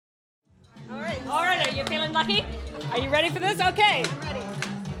you feeling lucky? Are you ready for this? Okay. I'm ready.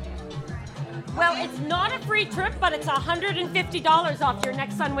 Well, it's not a free trip, but it's $150 off your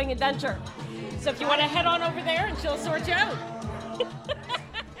next Sunwing adventure. So if you want to head on over there and she'll sort you out.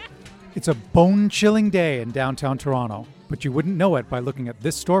 It's a bone-chilling day in downtown Toronto, but you wouldn't know it by looking at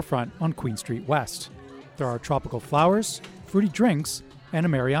this storefront on Queen Street West. There are tropical flowers, fruity drinks, and a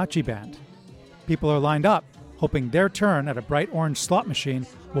mariachi band. People are lined up, hoping their turn at a bright orange slot machine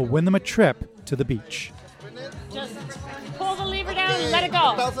will win them a trip to the beach. Just pull the lever down and let it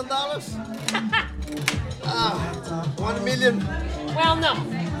go. $1,000? 1 million. Well, no.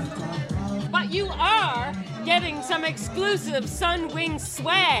 But you are getting some exclusive Sunwing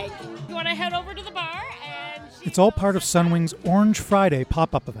swag. You want to head over to the bar and... It's all part of Sunwing's Orange Friday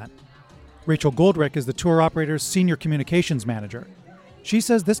pop-up event. Rachel Goldrick is the tour operator's senior communications manager. She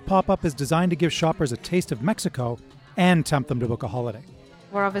says this pop-up is designed to give shoppers a taste of Mexico and tempt them to book a holiday.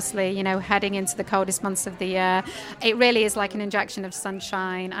 We're obviously, heading into the coldest months of the year. It really is like an injection of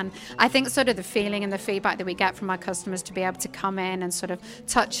sunshine. And I think sort of the feeling and the feedback that we get from our customers to be able to come in and sort of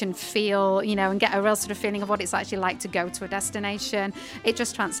touch and feel, and get a real sort of feeling of what it's actually like to go to a destination. It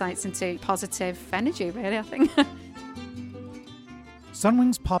just translates into positive energy, really, I think.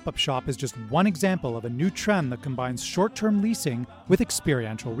 Sunwing's pop-up shop is just one example of a new trend that combines short-term leasing with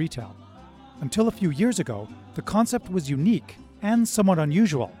experiential retail. Until a few years ago, the concept was unique and somewhat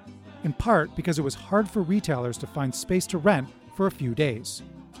unusual, in part because it was hard for retailers to find space to rent for a few days.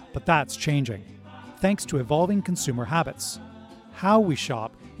 But that's changing, thanks to evolving consumer habits. How we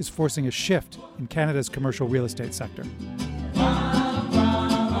shop is forcing a shift in Canada's commercial real estate sector.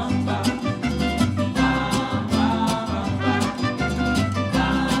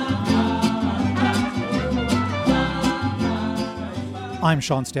 I'm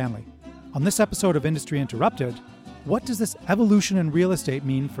Sean Stanley. On this episode of Industry Interrupted, what does this evolution in real estate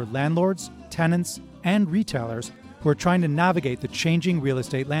mean for landlords, tenants, and retailers who are trying to navigate the changing real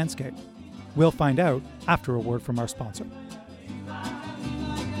estate landscape? We'll find out after a word from our sponsor.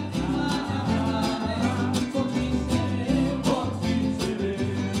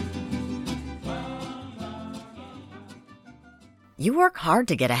 You work hard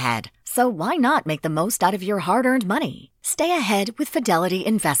to get ahead, so why not make the most out of your hard-earned money? Stay ahead with Fidelity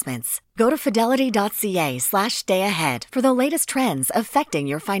Investments. Go to fidelity.ca/stay ahead for the latest trends affecting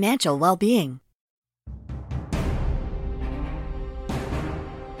your financial well-being.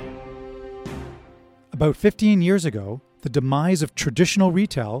 About 15 years ago, the demise of traditional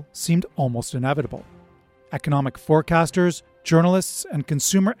retail seemed almost inevitable. Economic forecasters, journalists, and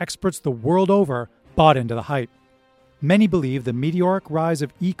consumer experts the world over bought into the hype. Many believe the meteoric rise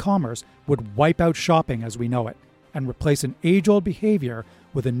of e-commerce would wipe out shopping as we know it and replace an age-old behavior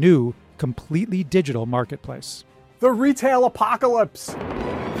with a new, completely digital marketplace. The retail apocalypse.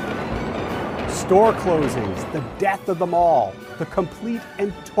 Store closings, the death of them all, the complete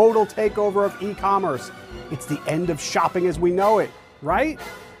and total takeover of e-commerce. It's the end of shopping as we know it, right?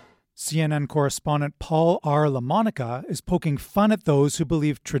 CNN correspondent Paul R. LaMonica is poking fun at those who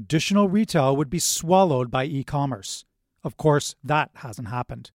believe traditional retail would be swallowed by e-commerce. Of course, that hasn't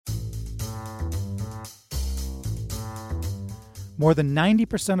happened. More than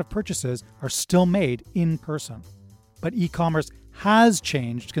 90% of purchases are still made in person. But e-commerce has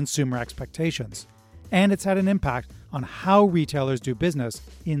changed consumer expectations, and it's had an impact on how retailers do business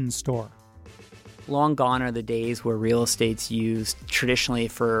in store. Long gone are the days where real estate's used traditionally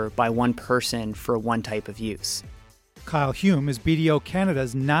by one person for one type of use. Kyle Hume is BDO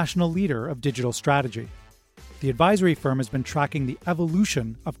Canada's national leader of digital strategy. The advisory firm has been tracking the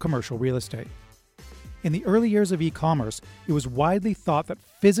evolution of commercial real estate. In the early years of e-commerce, it was widely thought that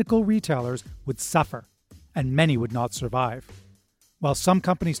physical retailers would suffer, and many would not survive. While some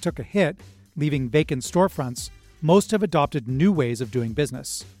companies took a hit, leaving vacant storefronts, most have adopted new ways of doing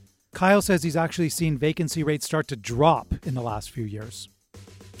business. Kyle says he's actually seen vacancy rates start to drop in the last few years.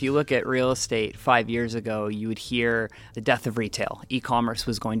 If you look at real estate 5 years ago, you would hear the death of retail. E-commerce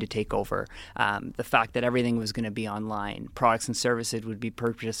was going to take over. The fact that everything was going to be online. Products and services would be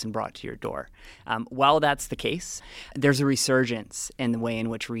purchased and brought to your door. While that's the case, there's a resurgence in the way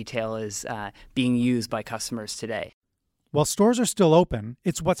in which retail is being used by customers today. While stores are still open,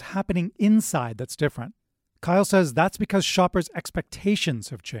 it's what's happening inside that's different. Kyle says that's because shoppers' expectations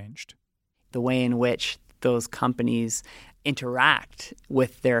have changed. The way in which those companies interact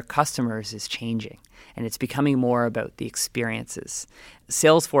with their customers is changing, and it's becoming more about the experiences.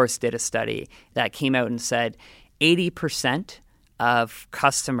 Salesforce did a study that came out and said 80% of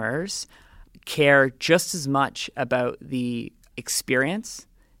customers care just as much about the experience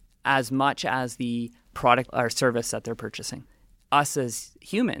as much as the product or service that they're purchasing. us as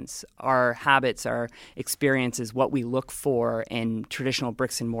humans, our habits, our experiences, what we look for in traditional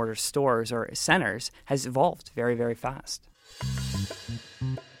bricks and mortar stores or centers has evolved very, very fast.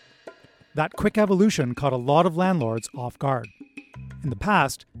 That quick evolution caught a lot of landlords off guard. In the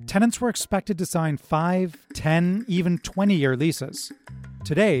past, tenants were expected to sign 5, 10, even 20-year leases.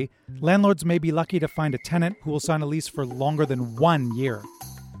 Today, landlords may be lucky to find a tenant who will sign a lease for longer than 1 year.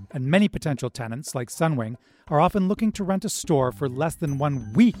 And many potential tenants, like Sunwing, are often looking to rent a store for less than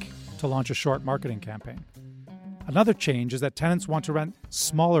 1 week to launch a short marketing campaign. Another change is that tenants want to rent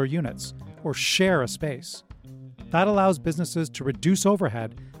smaller units or share a space. That allows businesses to reduce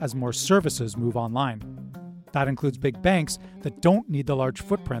overhead as more services move online. That includes big banks that don't need the large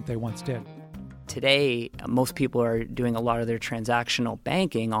footprint they once did. Today, most people are doing a lot of their transactional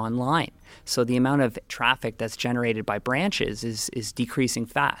banking online. So the amount of traffic that's generated by branches is decreasing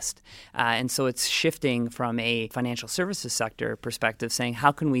fast. And so it's shifting from a financial services sector perspective, saying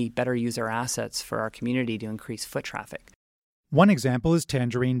how can we better use our assets for our community to increase foot traffic? One example is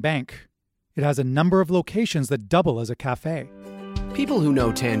Tangerine Bank. It has a number of locations that double as a cafe. People who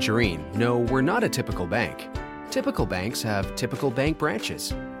know Tangerine know we're not a typical bank. Typical banks have typical bank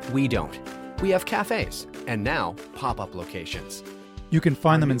branches. We don't. We have cafes, and now pop-up locations. You can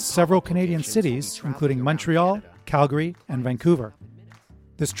find them in several Canadian cities, including Montreal, Calgary, and Vancouver.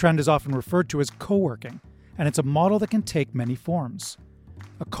 This trend is often referred to as co-working, and it's a model that can take many forms.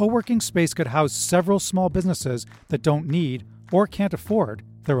 A co-working space could house several small businesses that don't need or can't afford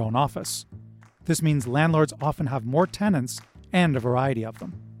their own office. This means landlords often have more tenants and a variety of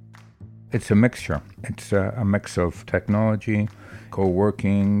them. It's a mixture. It's a mix of technology,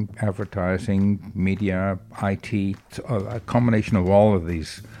 co-working, advertising, media, IT. It's a combination of all of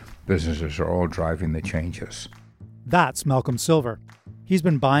these businesses are all driving the changes. That's Malcolm Silver. He's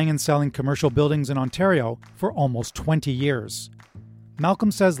been buying and selling commercial buildings in Ontario for almost 20 years.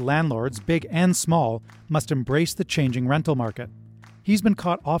 Malcolm says landlords, big and small, must embrace the changing rental market. He's been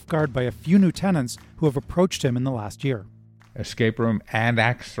caught off guard by a few new tenants who have approached him in the last year. Escape room and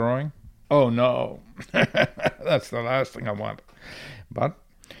axe throwing? Oh no, that's the last thing I want. But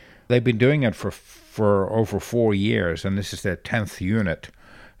they've been doing it for over 4 years, and this is their 10th unit.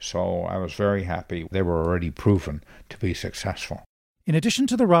 So I was very happy. They were already proven to be successful. In addition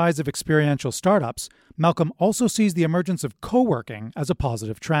to the rise of experiential startups, Malcolm also sees the emergence of co-working as a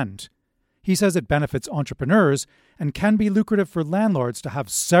positive trend. He says it benefits entrepreneurs and can be lucrative for landlords to have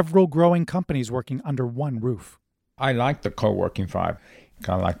several growing companies working under one roof. I like the co-working vibe.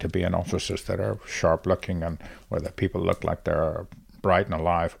 Kind of like to be in offices that are sharp looking and where the people look like they're bright and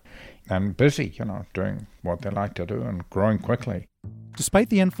alive and busy, doing what they like to do and growing quickly. Despite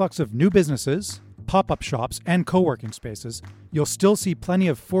the influx of new businesses, pop-up shops and co-working spaces, you'll still see plenty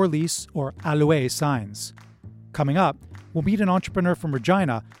of for-lease or alloué signs. Coming up, we'll meet an entrepreneur from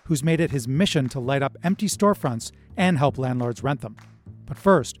Regina who's made it his mission to light up empty storefronts and help landlords rent them. But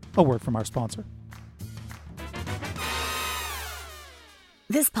first, a word from our sponsor.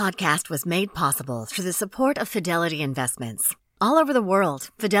 This podcast was made possible through the support of Fidelity Investments. All over the world,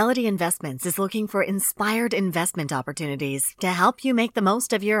 Fidelity Investments is looking for inspired investment opportunities to help you make the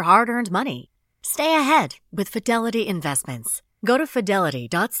most of your hard-earned money. Stay ahead with Fidelity Investments. Go to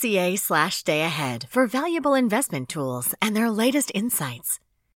fidelity.ca/stayahead for valuable investment tools and their latest insights.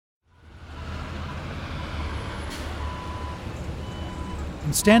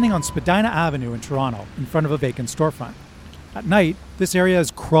 I'm standing on Spadina Avenue in Toronto in front of a vacant storefront. At night, this area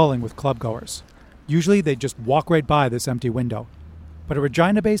is crawling with clubgoers. Usually they just walk right by this empty window. But a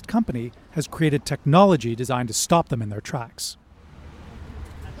Regina-based company has created technology designed to stop them in their tracks.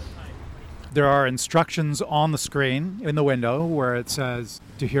 There are instructions on the screen in the window where it says,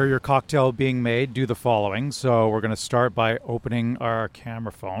 to hear your cocktail being made, do the following. So we're going to start by opening our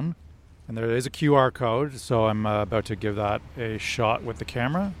camera phone. And there is a QR code, so I'm about to give that a shot with the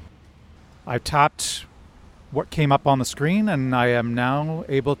camera. I've tapped what came up on the screen, and I am now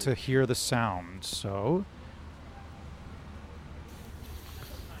able to hear the sound. So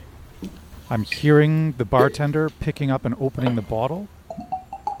I'm hearing the bartender picking up and opening the bottle,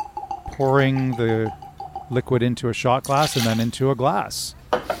 pouring the liquid into a shot glass and then into a glass.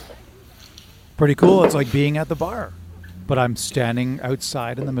 Pretty cool. It's like being at the bar, but I'm standing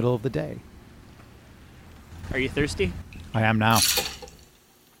outside in the middle of the day. Are you thirsty? I am now.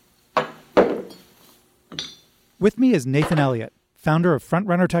 With me is Nathan Elliott, founder of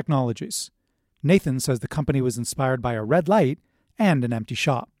Frontrunner Technologies. Nathan says the company was inspired by a red light and an empty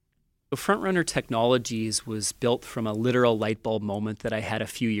shop. FrontRunner Technologies was built from a literal light bulb moment that I had a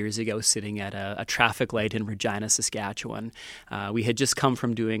few years ago sitting at a traffic light in Regina, Saskatchewan. We had just come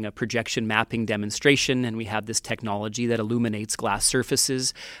from doing a projection mapping demonstration, and we have this technology that illuminates glass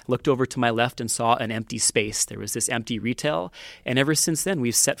surfaces. Looked over to my left and saw an empty space. There was this empty retail, and ever since then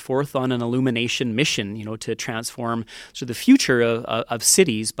we've set forth on an illumination mission, to transform the future of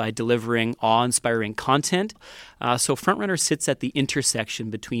cities by delivering awe-inspiring content. So FrontRunner sits at the intersection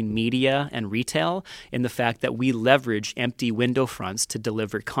between media and retail in the fact that we leverage empty window fronts to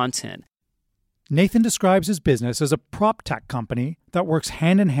deliver content. Nathan describes his business as a prop tech company that works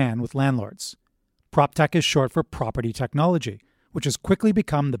hand in hand with landlords. Prop tech is short for property technology, which has quickly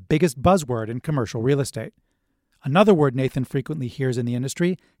become the biggest buzzword in commercial real estate. Another word Nathan frequently hears in the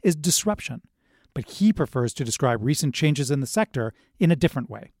industry is disruption, but he prefers to describe recent changes in the sector in a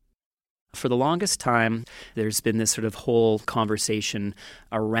different way. For the longest time, there's been this sort of whole conversation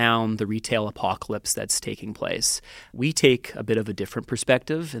around the retail apocalypse that's taking place. We take a bit of a different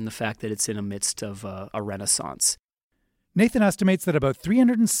perspective in the fact that it's in the midst of a renaissance. Nathan estimates that about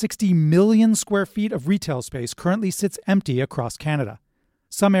 360 million square feet of retail space currently sits empty across Canada.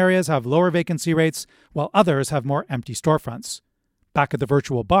 Some areas have lower vacancy rates, while others have more empty storefronts. Back at the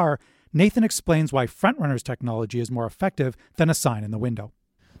virtual bar, Nathan explains why FrontRunner's technology is more effective than a sign in the window.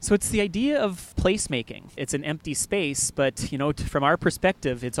 So it's the idea of placemaking. It's an empty space, but from our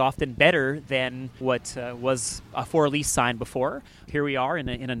perspective, it's often better than what was a for lease sign before. Here we are in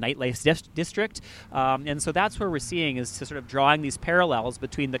a nightlife district, and so that's where we're seeing is to sort of drawing these parallels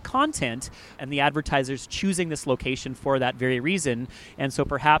between the content and the advertisers choosing this location for that very reason. And so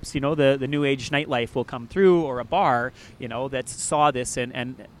perhaps the new age nightlife will come through, or a bar that saw this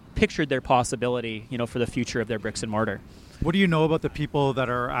and pictured their possibility for the future of their bricks and mortar. What do you know about the people that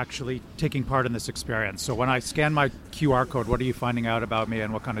are actually taking part in this experience? So when I scan my QR code, what are you finding out about me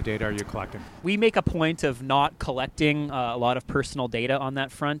and what kind of data are you collecting? We make a point of not collecting a lot of personal data on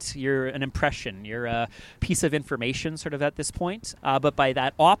that front. You're an impression. You're a piece of information sort of at this point. But by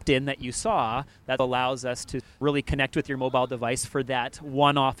that opt-in that you saw, that allows us to really connect with your mobile device for that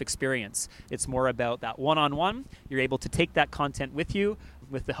one-off experience. It's more about that one-on-one. You're able to take that content with you,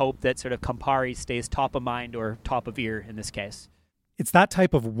 with the hope that sort of Campari stays top of mind or top of ear in this case. It's that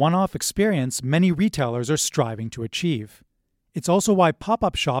type of one-off experience many retailers are striving to achieve. It's also why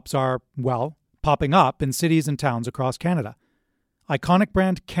pop-up shops are, popping up in cities and towns across Canada. Iconic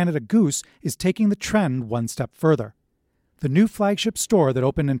brand Canada Goose is taking the trend one step further. The new flagship store that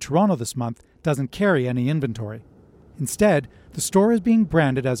opened in Toronto this month doesn't carry any inventory. Instead, the store is being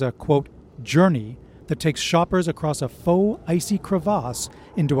branded as a, quote, journey that takes shoppers across a faux icy crevasse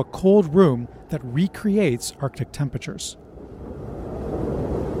into a cold room that recreates Arctic temperatures.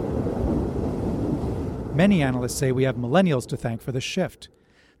 Many analysts say we have millennials to thank for this shift,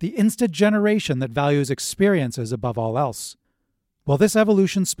 the Insta generation that values experiences above all else. While this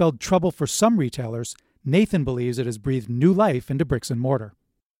evolution spelled trouble for some retailers, Nathan believes it has breathed new life into bricks and mortar.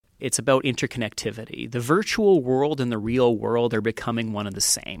 It's about interconnectivity. The virtual world and the real world are becoming one and the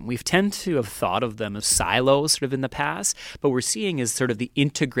same. We've tend to have thought of them as silos sort of in the past, but we're seeing is sort of the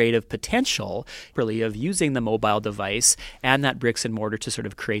integrative potential really of using the mobile device and that bricks and mortar to sort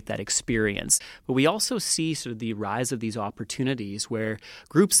of create that experience. But we also see sort of the rise of these opportunities where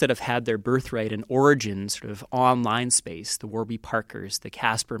groups that have had their birthright and origin sort of online space, the Warby Parkers, the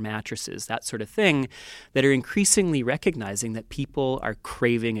Casper mattresses, that sort of thing, that are increasingly recognizing that people are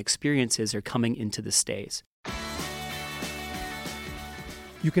craving experiences are coming into the States.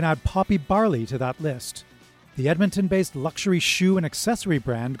 You can add Poppy Barley to that list. The Edmonton-based luxury shoe and accessory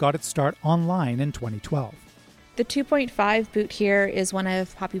brand got its start online in 2012. The 2.5 boot here is one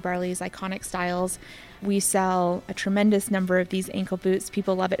of Poppy Barley's iconic styles. We sell a tremendous number of these ankle boots.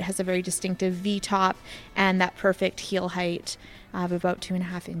 People love it. It has a very distinctive V-top and that perfect heel height of about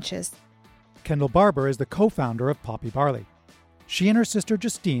 2.5 inches. Kendall Barber is the co-founder of Poppy Barley. She and her sister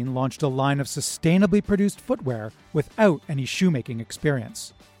Justine launched a line of sustainably produced footwear without any shoemaking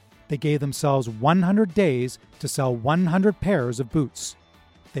experience. They gave themselves 100 days to sell 100 pairs of boots.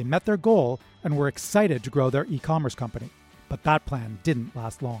 They met their goal and were excited to grow their e-commerce company, but that plan didn't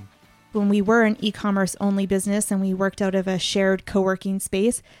last long. When we were an e-commerce only business and we worked out of a shared co-working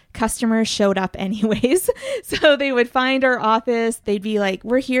space, customers showed up anyways. So they would find our office. They'd be like,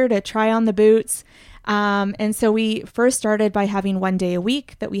 we're here to try on the boots. And so we first started by having one day a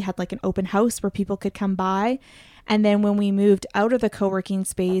week that we had like an open house where people could come by. And then when we moved out of the co-working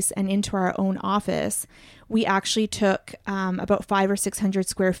space and into our own office, we actually took about 500 or 600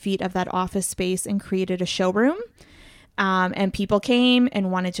 square feet of that office space and created a showroom And people came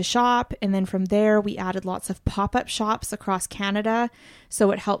and wanted to shop. And then from there, we added lots of pop-up shops across Canada. So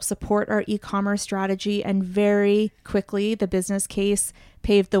it helped support our e-commerce strategy. And very quickly, the business case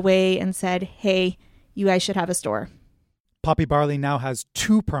paved the way and said, hey, you guys should have a store. Poppy Barley now has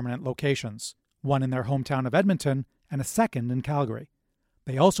 2 permanent locations, one in their hometown of Edmonton and a second in Calgary.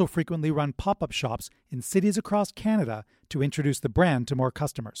 They also frequently run pop-up shops in cities across Canada to introduce the brand to more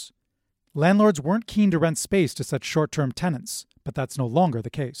customers. Landlords weren't keen to rent space to such short-term tenants, but that's no longer the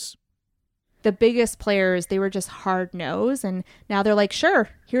case. The biggest players, they were just hard-nosed, and now they're like, sure,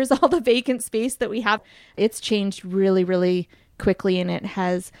 here's all the vacant space that we have. It's changed really, really quickly, and it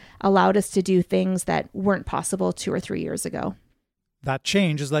has allowed us to do things that weren't possible 2 or 3 years ago. That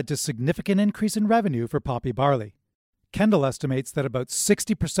change has led to significant increase in revenue for Poppy Barley. Kendall estimates that about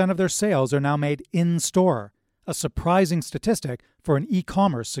 60% of their sales are now made in-store, a surprising statistic for an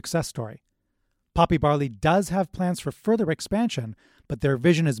e-commerce success story. Poppy Barley does have plans for further expansion, but their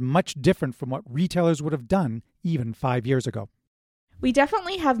vision is much different from what retailers would have done even 5 years ago. We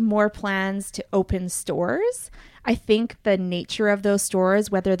definitely have more plans to open stores. I think the nature of those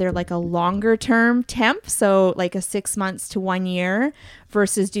stores, whether they're like a longer term temp, so like a 6 months to 1 year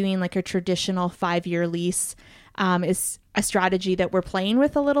versus doing like a traditional 5-year lease, is a strategy that we're playing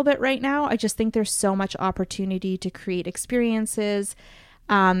with a little bit right now. I just think there's so much opportunity to create experiences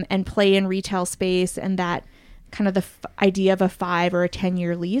and play in retail space, and that kind of the idea of a 5 or a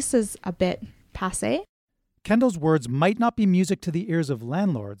 10-year lease is a bit passé. Kendall's words might not be music to the ears of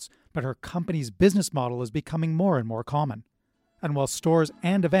landlords, but her company's business model is becoming more and more common. And while stores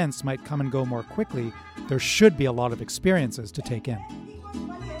and events might come and go more quickly, there should be a lot of experiences to take in.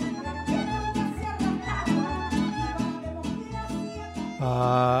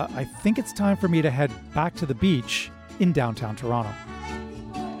 I think it's time for me to head back to the beach in downtown Toronto.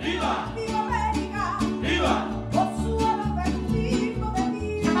 Viva! Viva!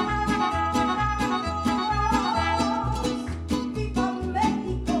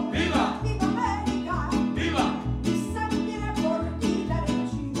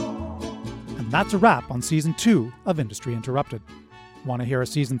 And that's a wrap on Season 2 of Industry Interrupted. Want to hear a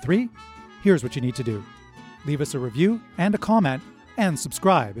Season 3? Here's what you need to do. Leave us a review and a comment, and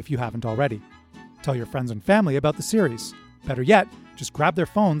subscribe if you haven't already. Tell your friends and family about the series. Better yet, just grab their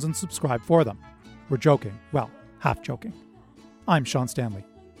phones and subscribe for them. We're joking. Well, half joking. I'm Sean Stanley.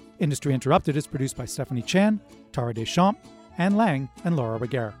 Industry Interrupted is produced by Stephanie Chan, Tara Deschamps, Anne Lang, and Laura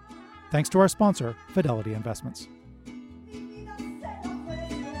Reguer. Thanks to our sponsor, Fidelity Investments.